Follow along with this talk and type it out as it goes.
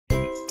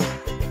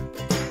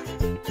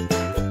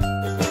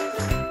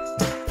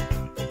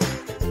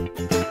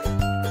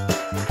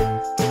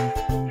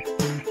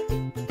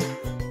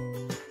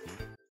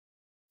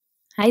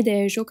Hi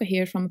there, Joka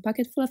here from A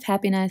Pocket Full of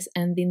Happiness,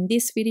 and in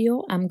this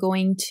video I'm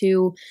going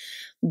to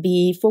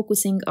be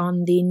focusing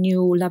on the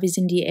new Love is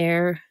in the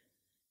Air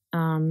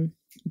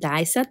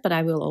die set, but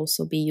I will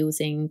also be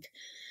using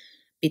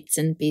bits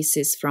and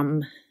pieces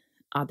from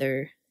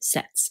other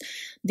sets.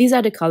 These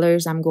are the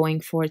colors I'm going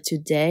for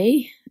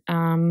today,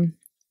 and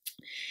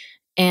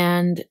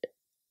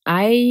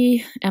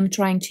I am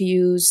trying to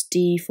use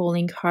the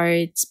Falling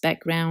Hearts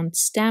background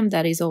stamp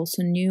that is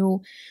also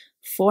new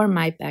for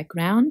my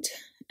background,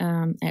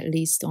 at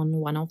least on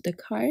one of the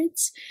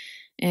cards.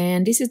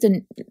 And this is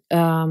the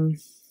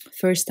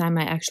first time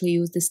I actually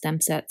use the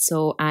stamp set,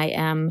 so I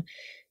am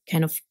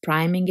kind of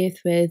priming it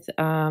with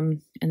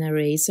an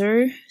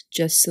eraser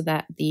just so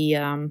that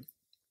the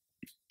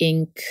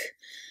ink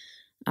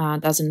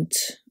doesn't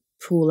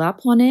pool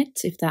up on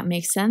it, if that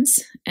makes sense.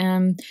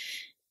 And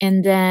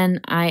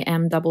then I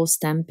am double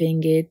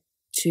stamping it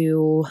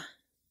to,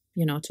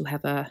 to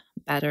have a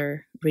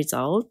better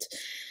result.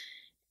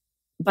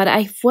 But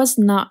I was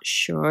not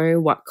sure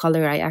what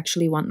color I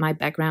actually want my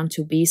background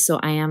to be,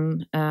 so I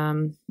am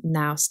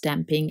now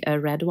stamping a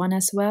red one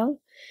as well.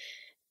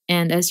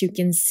 And as you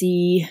can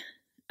see,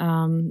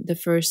 the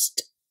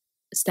first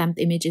stamped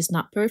image is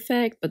not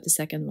perfect, but the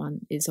second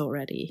one is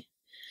already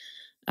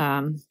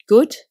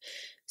good.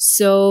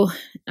 So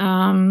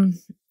now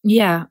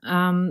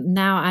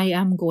I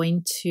am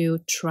going to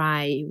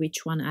try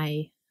which one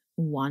I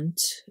want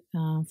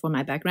for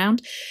my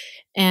background.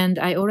 And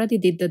I already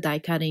did the die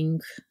cutting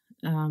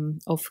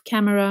off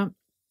camera,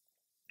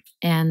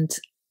 and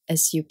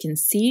as you can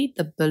see,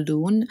 the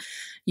balloon,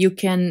 you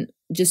can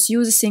just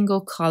use a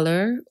single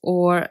color,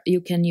 or you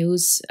can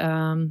use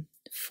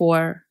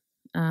 4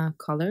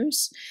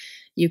 colors.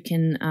 You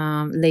can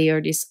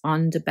layer this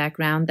on the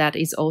background. That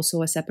is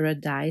also a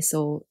separate die,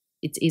 so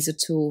it's easy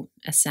to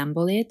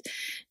assemble it.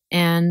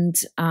 And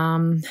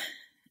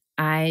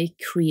I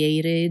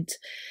created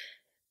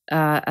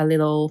a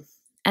little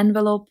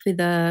envelope with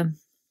a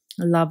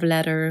love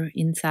letter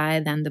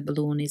inside, and the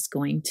balloon is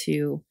going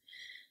to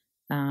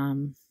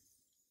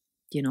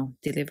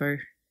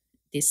deliver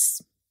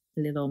this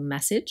little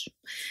message.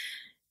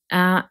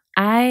 I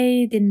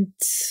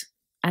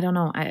don't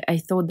know, I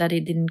thought that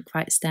it didn't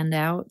quite stand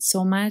out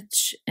so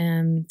much,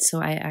 and so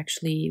I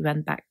actually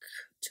went back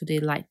to the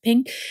light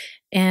pink.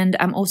 And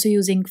I'm also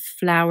using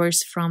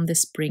flowers from the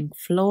Spring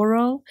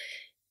Floral,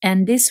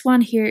 and this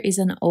one here is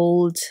an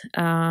old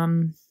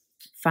Fun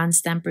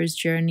Stampers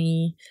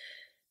Journey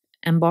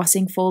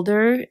embossing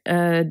folder.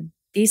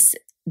 This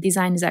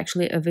design is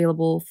actually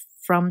available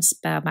from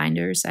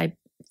Spellbinders, I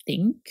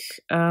think.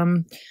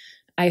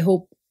 I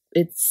hope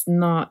it's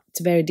not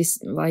very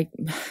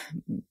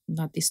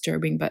not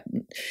disturbing, but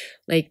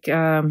like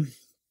I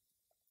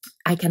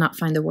cannot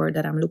find the word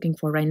that I'm looking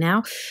for right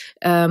now.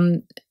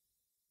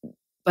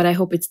 But I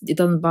hope it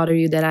doesn't bother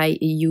you that I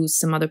use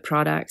some other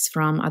products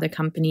from other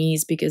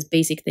companies, because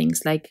basic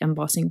things like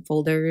embossing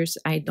folders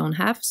I don't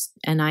have,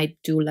 and I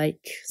do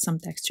like some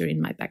texture in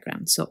my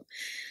background. So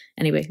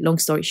anyway, long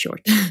story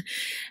short.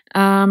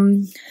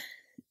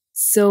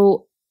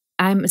 So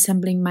I'm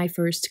assembling my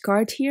first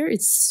card here.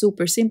 It's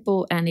super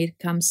simple and it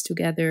comes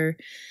together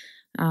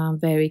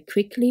very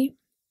quickly.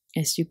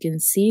 As you can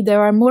see,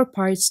 there are more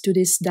parts to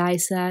this die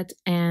set,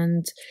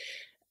 and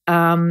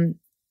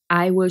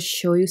I will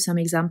show you some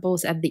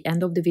examples at the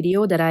end of the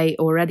video that I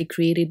already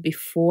created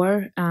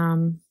before.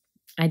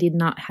 I did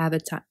not have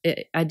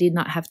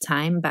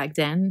time back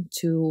then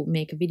to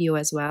make a video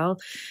as well,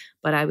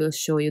 but I will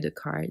show you the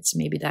cards.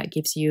 Maybe that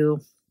gives you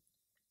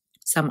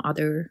some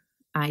other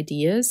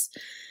ideas.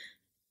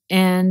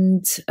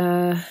 And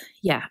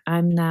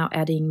I'm now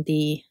adding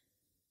the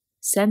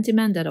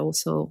sentiment that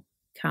also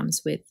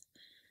comes with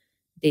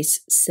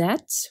this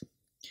set.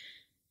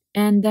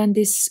 And then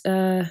this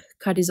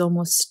card is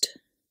almost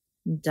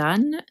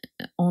done.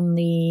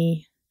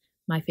 Only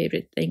my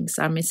favorite things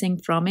are missing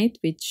from it,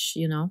 which,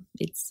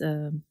 it's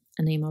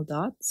enamel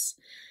dots.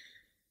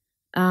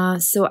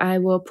 So I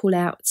will pull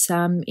out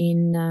some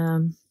in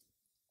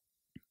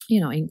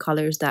in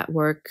colors that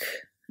work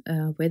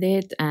with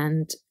it,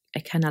 and I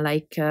kind of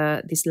like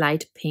this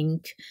light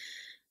pink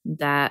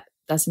that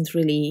doesn't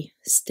really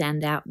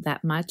stand out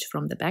that much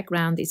from the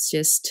background. It's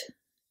just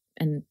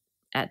a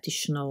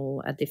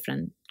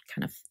different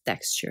kind of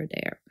texture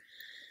there.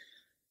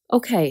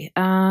 Okay,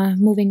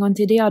 moving on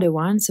to the other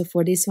one. So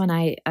for this one,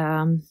 I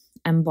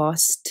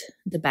embossed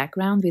the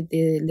background with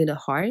the little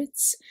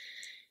hearts.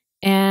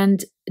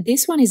 And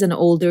this one is an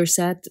older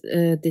set,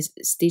 this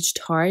stitched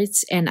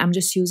hearts, and I'm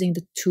just using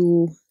the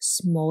 2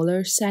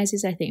 smaller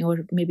sizes, I think,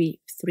 or maybe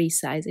 3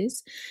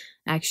 sizes,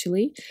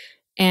 actually.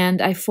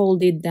 And I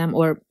folded them,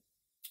 or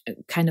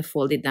kind of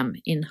folded them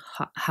in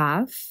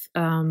half.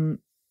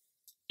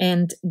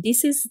 And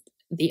this is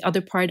the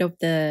other part of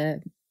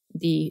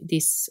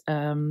this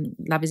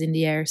Love is in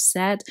the Air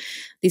set.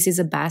 This is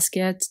a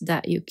basket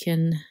that you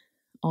can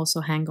also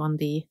hang on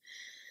the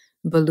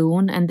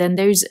balloon. And then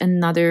there's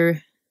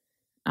another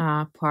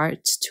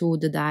part to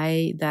the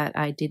die that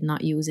I did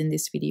not use in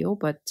this video,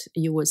 but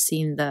you will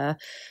see in the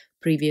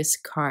previous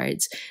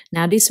cards.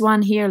 Now this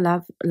one here,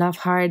 Love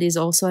Heart, is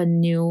also a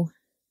new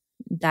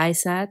die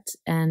set,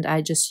 and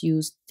I just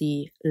used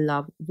the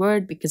love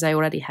word because I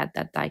already had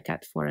that die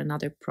cut for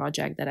another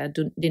project that I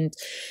didn't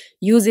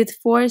use it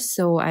for,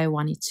 so I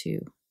wanted to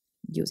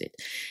use it.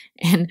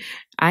 And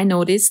I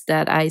noticed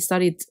that I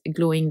started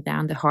gluing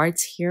down the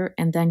hearts here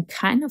and then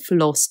kind of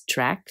lost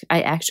track.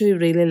 I actually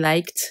really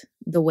liked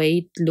the way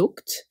it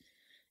looked,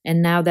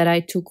 and now that I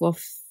took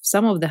off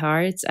some of the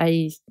hearts,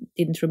 I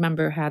didn't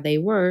remember how they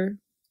were,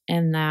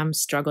 and now I'm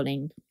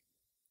struggling.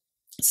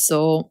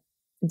 So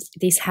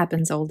this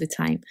happens all the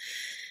time.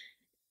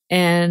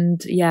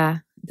 And yeah,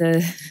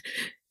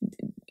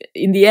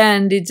 in the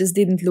end, it just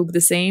didn't look the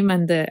same,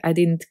 and I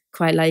didn't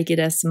quite like it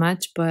as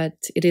much, but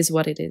it is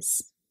what it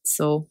is.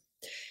 So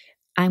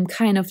I'm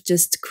kind of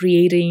just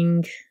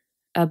creating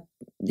a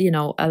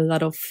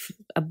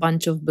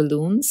bunch of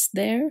balloons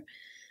there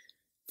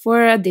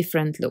for a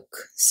different look.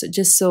 So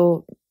just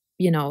so,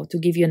 to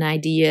give you an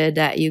idea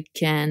that you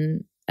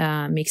can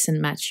mix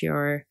and match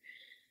your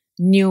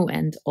new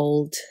and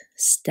old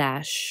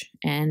stash.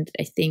 And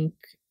I think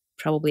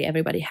probably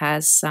everybody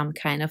has some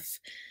kind of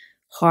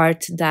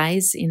heart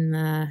dies in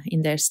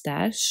their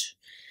stash.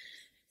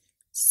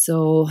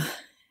 So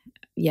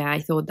yeah, I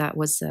thought that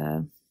was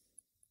a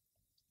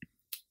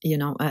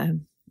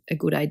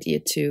good idea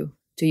to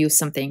use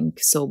something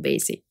so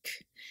basic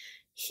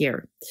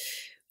here.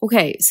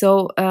 Okay,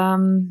 so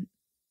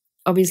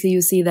obviously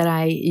you see that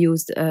I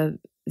used a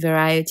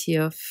variety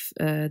of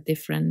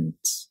different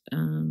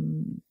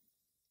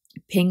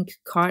pink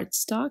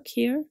cardstock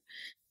here,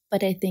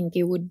 but I think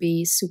it would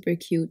be super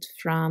cute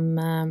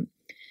from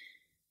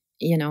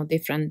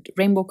different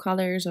rainbow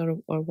colors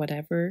or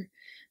whatever.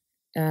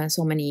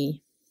 So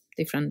many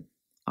different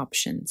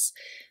options.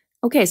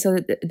 Okay, so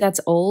that's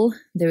all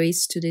there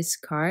is to this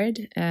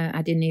card.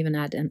 I didn't even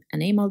add an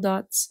enamel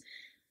dots,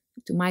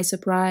 to my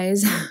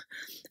surprise.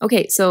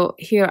 Okay, so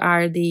here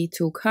are the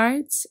two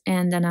cards,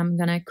 and then I'm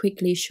gonna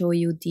quickly show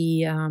you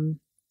the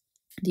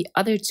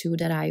other two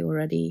that I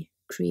already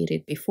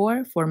created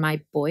before for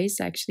my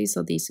boys, actually.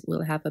 So these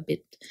will have a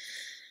bit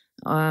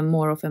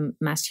more of a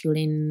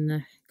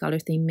masculine color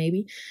theme,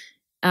 maybe.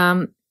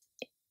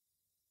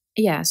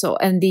 Yeah, so,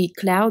 and the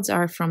clouds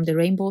are from the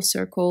Rainbow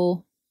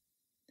Circle,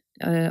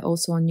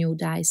 also a new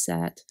die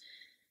set.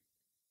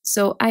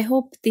 So I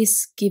hope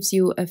this gives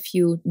you a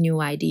few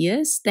new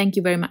ideas. Thank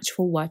you very much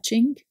for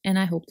watching, and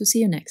I hope to see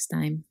you next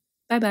time.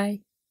 Bye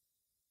bye.